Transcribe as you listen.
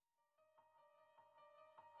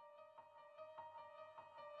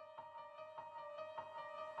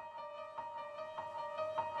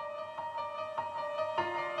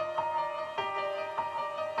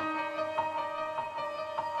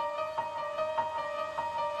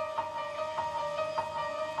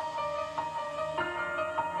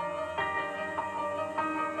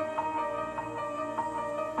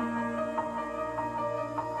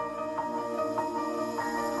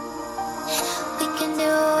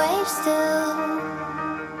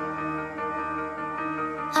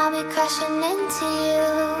crashing into you.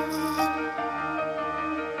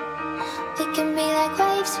 We can be like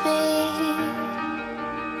waves, we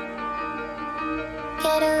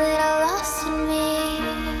get a little lost in me.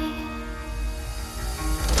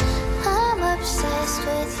 I'm obsessed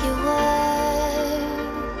with your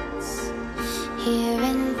words,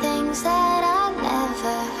 hearing things that I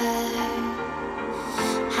never heard.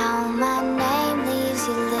 How my name leaves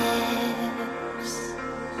your lips,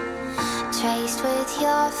 traced with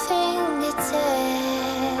your fingertips.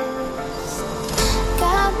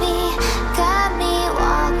 Got me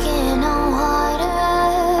walking on water.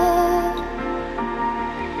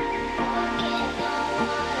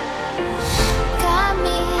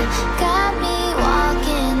 Got me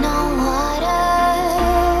walking on water.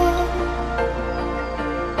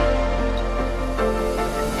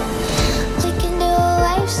 We can do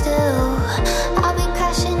waves too. I'll be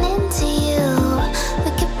crashing into you. We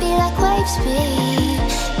could be like waves, speed.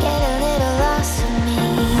 Get a little lost in me.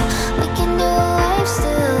 We can do waves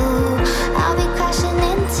too. I'll be crashing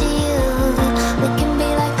into you. We can be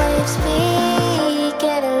like waves, speed.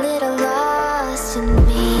 Get a little lost in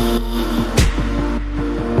me.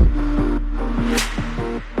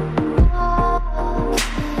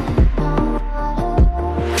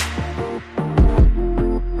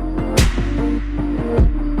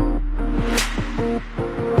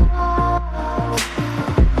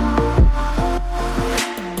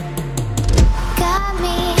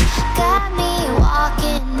 Got me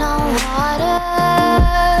walking on water.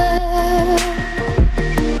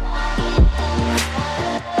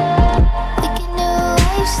 We can do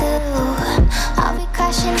waves too. I'll be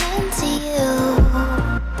crashing into you.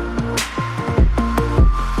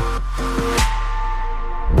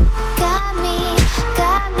 Got me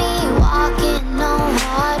walking on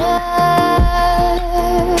water.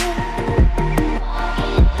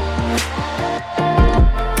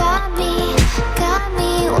 Got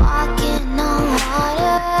me walking on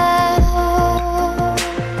water.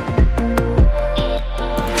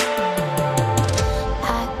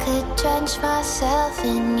 I could drench myself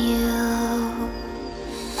in you,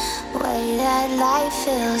 way that light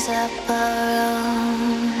fills up a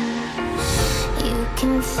room. You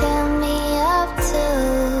can fill me up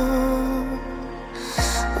too.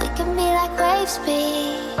 We can be like waves,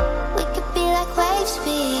 speed. We could be like waves,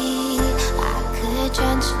 speed. I could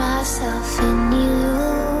drench myself in you,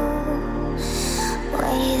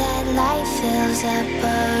 way that light fills up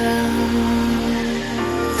a room.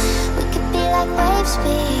 We could be like waves,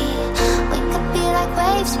 speed. We could be like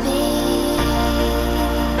waves, speed.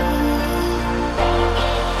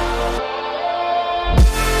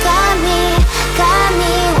 Got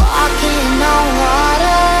me walking on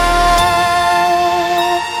water.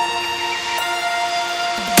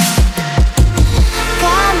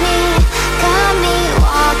 Got me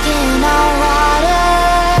walking on water.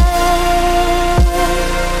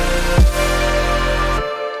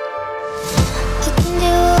 We can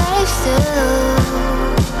do waves too.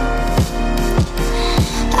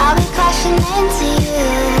 I'll be crashing into you.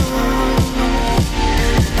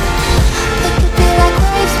 We could be like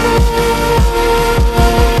waves,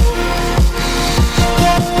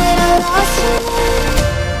 get a little lost in me.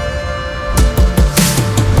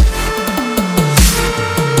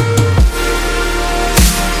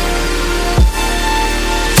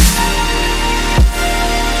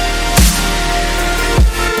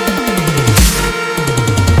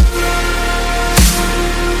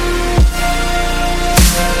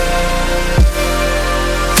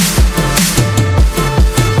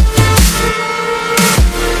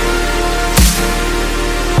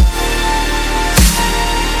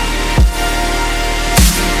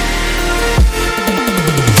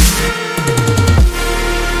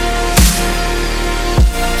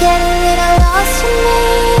 Get a little lost in me.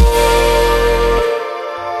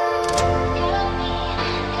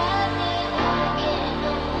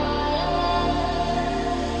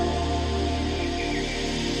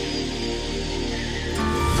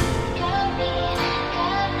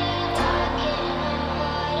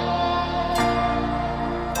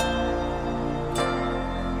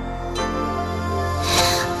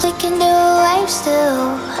 We can do waves too.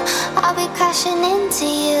 I'll be crashing into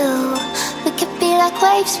you. We could be like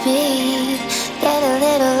waves, speed. Get a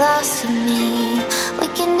little lost in me. We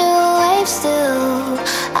can do waves too.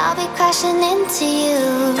 I'll be crashing into you.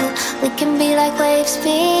 We can be like waves,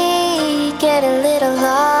 speed. Get a little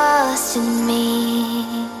lost.